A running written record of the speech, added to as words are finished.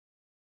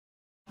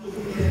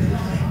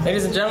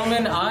Ladies and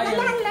gentlemen, I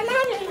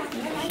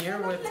am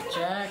here with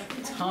Jack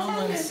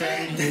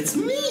Tomlinson. That's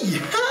me!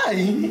 Hi!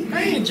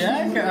 Hey,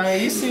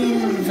 Jack. You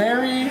seem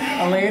very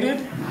elated,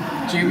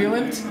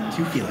 jubilant.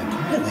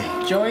 Jubilant?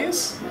 Really?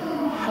 Joyous.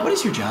 What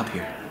is your job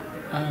here?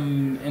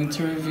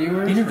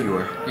 Interviewer.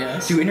 Interviewer?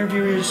 Yes. Do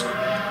interviewers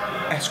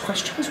ask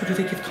questions or do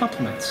they give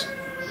compliments?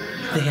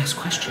 They ask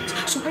questions.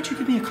 So why'd you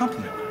give me a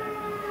compliment?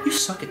 You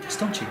suck at this,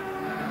 don't you?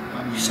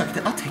 You suck at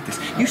this. I'll take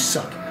this. You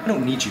suck. I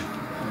don't need you.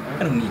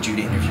 I don't need you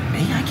to interview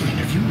me. I can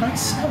interview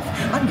myself.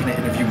 I'm gonna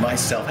interview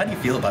myself. How do you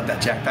feel about that,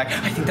 Jack Pack?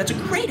 I think that's a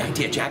great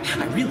idea, Jack.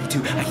 I really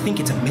do. I think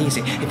it's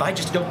amazing. If I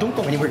just don't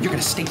go anywhere, you're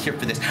gonna stay here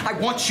for this. I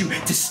want you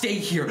to stay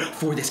here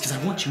for this because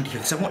I want you to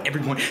hear this. I want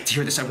everyone to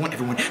hear this. I want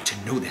everyone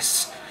to know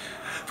this.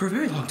 For a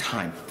very long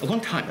time,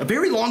 a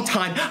very long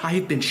time, I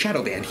have been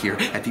shadow banned here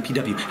at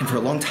VPW, and for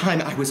a long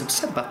time I was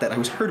upset about that. I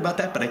was hurt about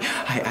that, but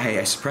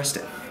I suppressed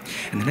it.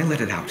 And then I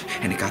let it out,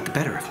 and it got the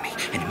better of me,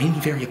 and it made me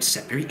very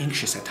upset, very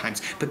anxious at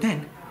times. But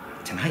then,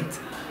 tonight,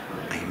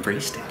 I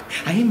embraced it.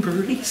 I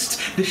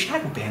embraced the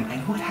shadow ban,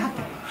 and what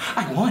happened?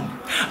 I won.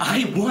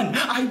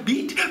 I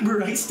beat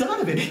Bryce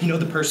Donovan. You know,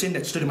 the person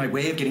that stood in my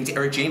way of getting to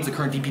Eric James, the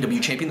current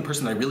VPW champion, the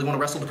person that I really want to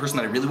wrestle, the person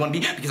that I really want to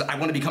be, because I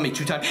want to become a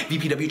two-time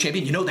VPW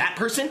champion. You know that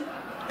person?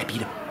 I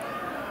beat him.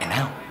 And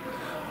now,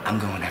 I'm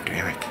going after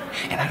Eric.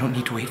 And I don't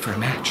need to wait for a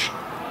match.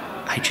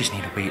 I just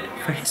need to wait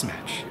for his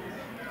match.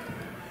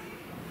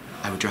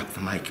 I would drop the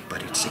mic,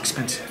 but it's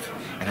expensive.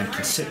 And I'm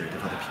considerate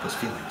of other people's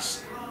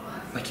feelings.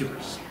 Like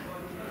yours.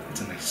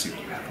 It's a nice suit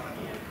you have on.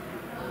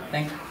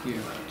 Thank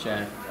you,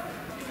 Jack.